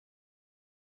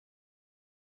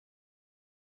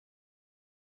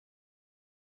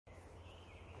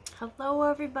Hello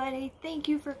everybody, thank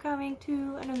you for coming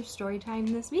to another story time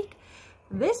this week.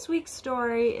 This week's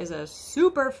story is a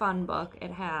super fun book.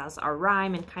 It has a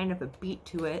rhyme and kind of a beat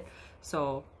to it,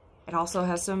 so it also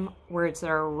has some words that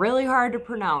are really hard to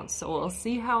pronounce, so we'll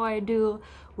see how I do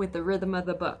with the rhythm of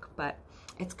the book. But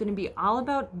it's going to be all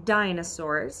about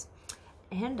dinosaurs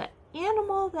and an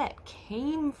animal that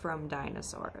came from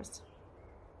dinosaurs.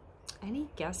 Any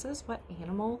guesses what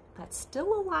animal that's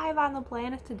still alive on the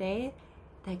planet today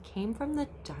that came from the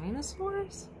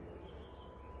dinosaurs?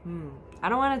 I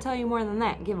don't want to tell you more than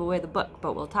that and give away the book,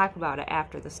 but we'll talk about it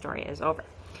after the story is over.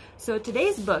 So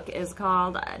today's book is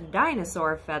called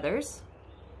Dinosaur Feathers.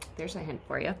 There's a hint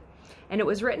for you. And it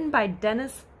was written by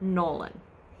Nolan.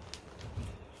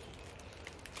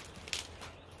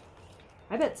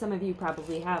 I bet some of you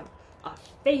probably have a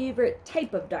favorite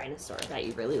type of dinosaur that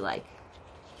you really like.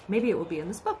 Maybe it will be in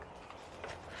this book.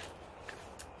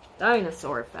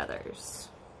 Dinosaur Feathers.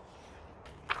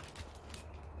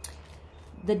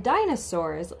 The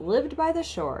dinosaurs lived by the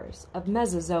shores of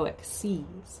Mesozoic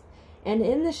seas, and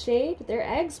in the shade their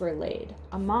eggs were laid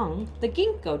among the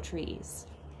ginkgo trees.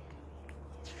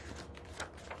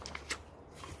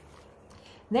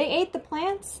 They ate the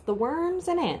plants, the worms,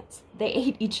 and ants. They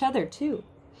ate each other too.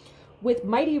 With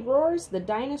mighty roars, the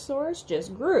dinosaurs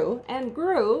just grew and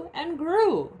grew and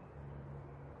grew.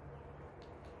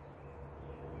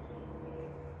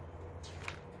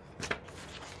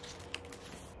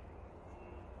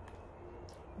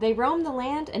 They roamed the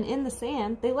land, and in the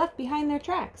sand they left behind their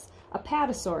tracks.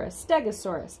 Apatosaurus,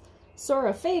 Stegosaurus,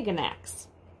 Saurophaganax,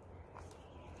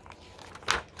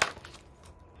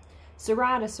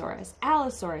 Ceratosaurus,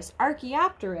 Allosaurus,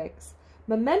 Archaeopteryx,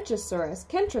 Mamentosaurus,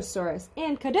 Kentrosaurus,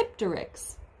 and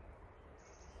Caudipteryx.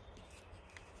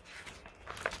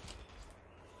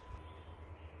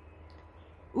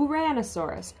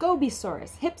 Uranosaurus,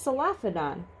 Gobisaurus,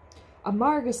 Hypsilophodon,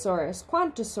 Amargasaurus,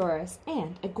 Quantosaurus,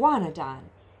 and Iguanodon.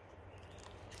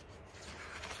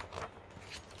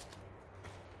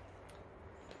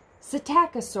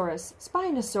 Psittacosaurus,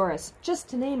 Spinosaurus, just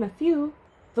to name a few.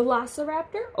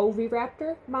 Velociraptor,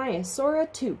 Oviraptor, Maiasaura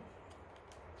II.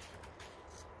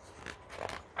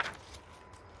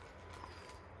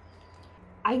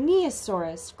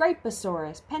 Aeneosaurus,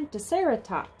 Scriposaurus,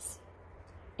 Pentaceratops.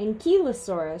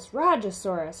 Ankylosaurus,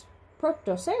 Rajasaurus,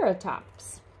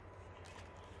 Protoceratops.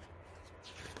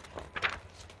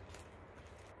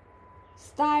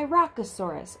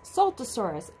 Styracosaurus,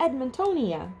 Saltosaurus,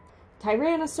 Edmontonia.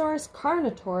 Tyrannosaurus,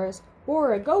 Carnotaurus,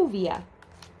 Borogovia.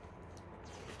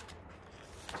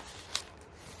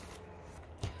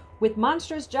 With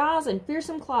monstrous jaws and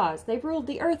fearsome claws, they ruled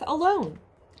the earth alone.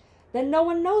 Then no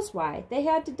one knows why they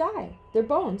had to die. Their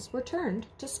bones were turned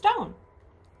to stone.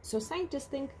 So scientists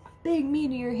think a big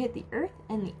meteor hit the earth,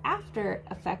 and the after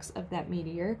effects of that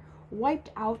meteor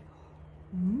wiped out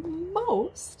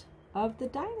most of the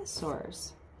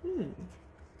dinosaurs.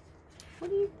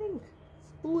 What do you think?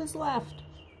 Who is left?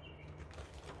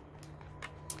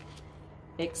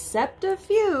 Except a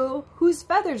few whose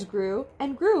feathers grew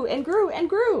and grew and grew and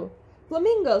grew.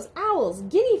 Flamingos, owls,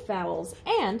 guinea fowls,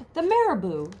 and the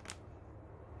marabou.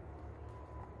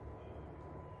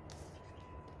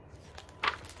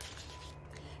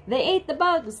 They ate the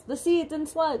bugs, the seeds and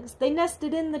slugs. They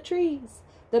nested in the trees.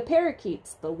 The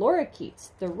parakeets, the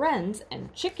lorikeets, the wrens,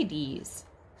 and chickadees.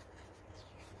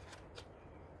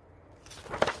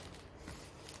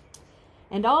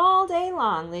 And all day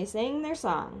long they sang their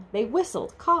song. They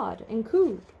whistled, cawed, and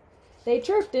cooed. They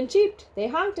chirped and cheeped. They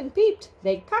honked and peeped.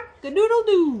 They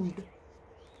cock-a-doodle-dooed.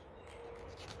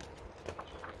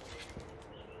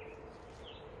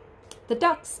 The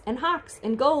ducks and hawks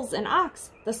and gulls and auks,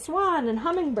 the swan and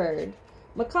hummingbird,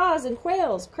 macaws and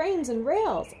quails, cranes and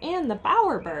rails, and the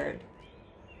bowerbird.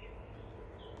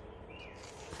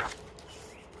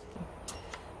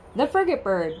 The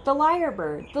frigatebird, the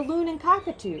lyrebird, the loon and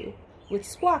cockatoo, with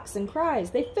squawks and cries,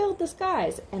 they filled the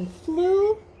skies and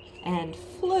flew and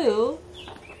flew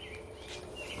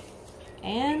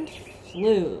and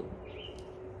flew.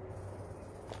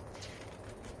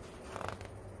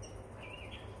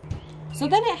 So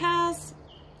then it has,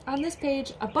 on this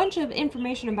page, a bunch of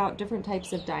information about different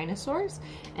types of dinosaurs,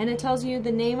 and it tells you the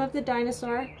name of the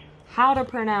dinosaur, how to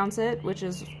pronounce it, which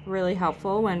is really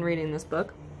helpful when reading this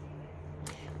book,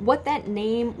 what that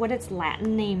name, what its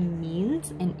Latin name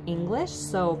means in English.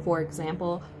 So, for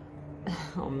example,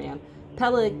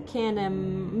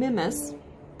 Pelecanimimus,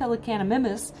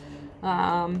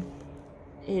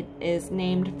 it is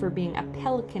named for being a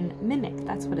pelican mimic.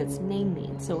 That's what its name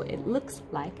means. So it looks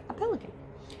like a pelican.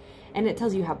 And it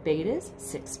tells you how big it is,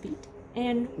 6 feet,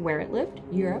 and where it lived,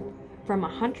 Europe, from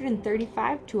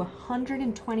 135 to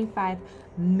 125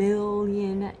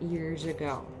 million years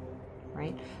ago,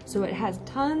 right? So it has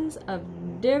tons of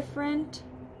different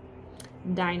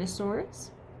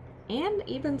dinosaurs and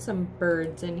even some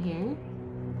birds in here.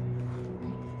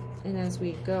 And as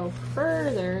we go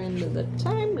further into the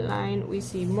timeline, we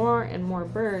see more and more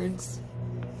birds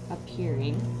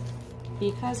appearing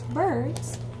because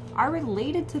birds are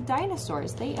related to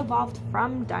dinosaurs. They evolved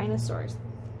from dinosaurs.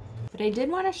 But I did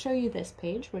want to show you this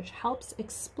page, which helps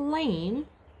explain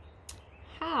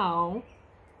how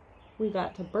we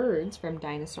got to birds from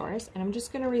dinosaurs. And I'm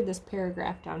just going to read this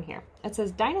paragraph down here. It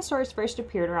says, dinosaurs first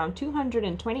appeared around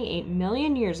 228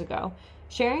 million years ago,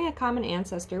 sharing a common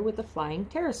ancestor with the flying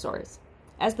pterosaurs.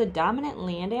 As the dominant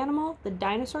land animal, the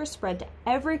dinosaurs spread to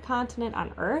every continent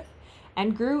on Earth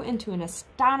and grew into an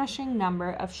astonishing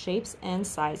number of shapes and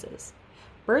sizes.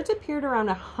 Birds appeared around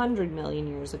 100 million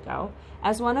years ago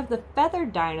as one of the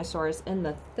feathered dinosaurs in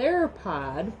the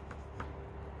theropod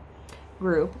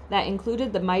group that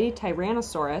included the mighty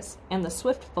Tyrannosaurus and the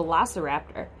swift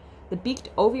Velociraptor, the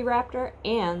beaked Oviraptor,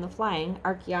 and the flying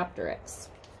Archaeopteryx.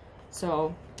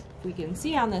 So we can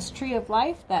see on this tree of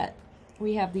life that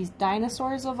we have these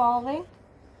dinosaurs evolving,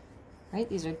 right?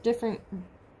 These are different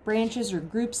branches or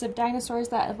groups of dinosaurs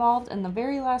that evolved, and the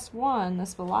very last one,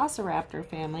 this Velociraptor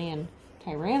family and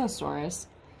Tyrannosaurus,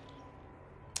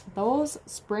 those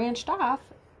branched off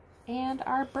and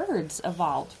our birds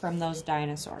evolved from those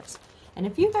dinosaurs. And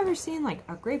if you've ever seen like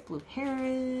a great blue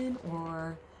heron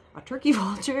or a turkey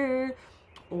vulture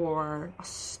or a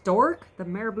stork, the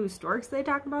marabou storks they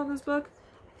talk about in this book,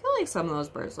 I feel like some of those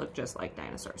birds look just like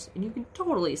dinosaurs, and you can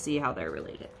totally see how they're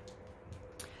related.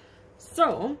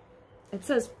 So it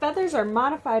says feathers are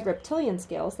modified reptilian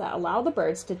scales that allow the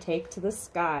birds to take to the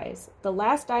skies. The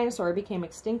last dinosaur became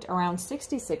extinct around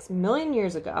 66 million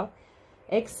years ago,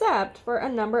 except for a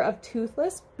number of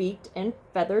toothless, beaked, and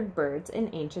feathered birds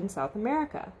in ancient South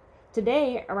America.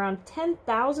 Today, around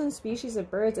 10,000 species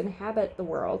of birds inhabit the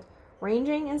world,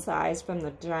 ranging in size from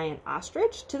the giant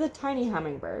ostrich to the tiny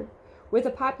hummingbird. With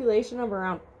a population of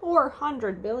around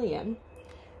 400 billion,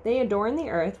 they adorn the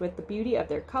earth with the beauty of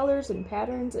their colors and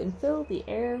patterns and fill the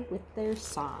air with their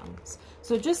songs.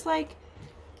 So just like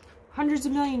hundreds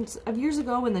of millions of years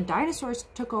ago when the dinosaurs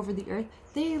took over the earth,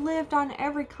 they lived on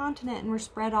every continent and were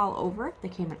spread all over. They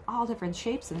came in all different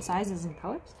shapes and sizes and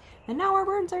colors. And now our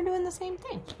birds are doing the same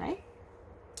thing, right?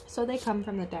 So they come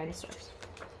from the dinosaurs.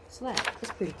 So that is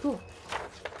pretty cool.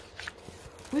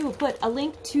 We will put a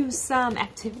link to some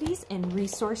activities and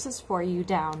resources for you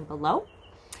down below.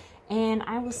 And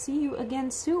I will see you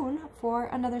again soon for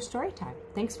another story time.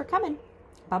 Thanks for coming.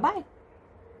 Bye-bye.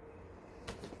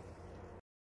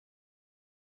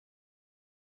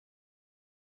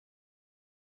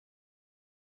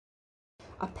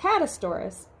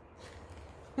 Apatosaurus.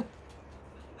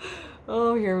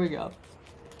 Oh, here we go.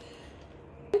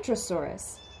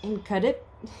 Dinosaurus and Caudipteryx.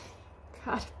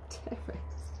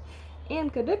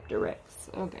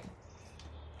 Okay.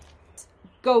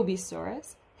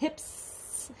 Gobisaurus.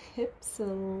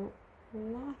 Hypsilophodon.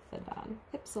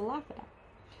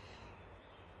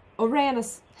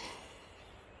 Oranus.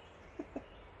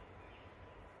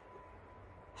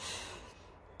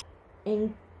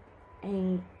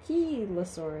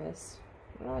 Ankylosaurus.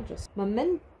 Rajas.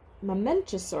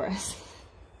 Mamenchosaurus.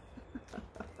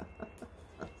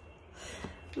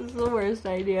 This is the worst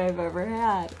idea I've ever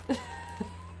had.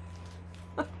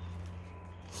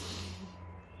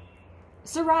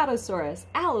 Ceratosaurus,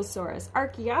 Allosaurus,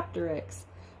 Archaeopteryx,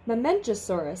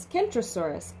 Mamenchosaurus,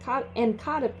 Kentrosaurus, and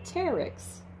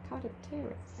Caudipteryx. I'm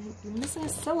missing a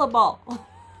syllable.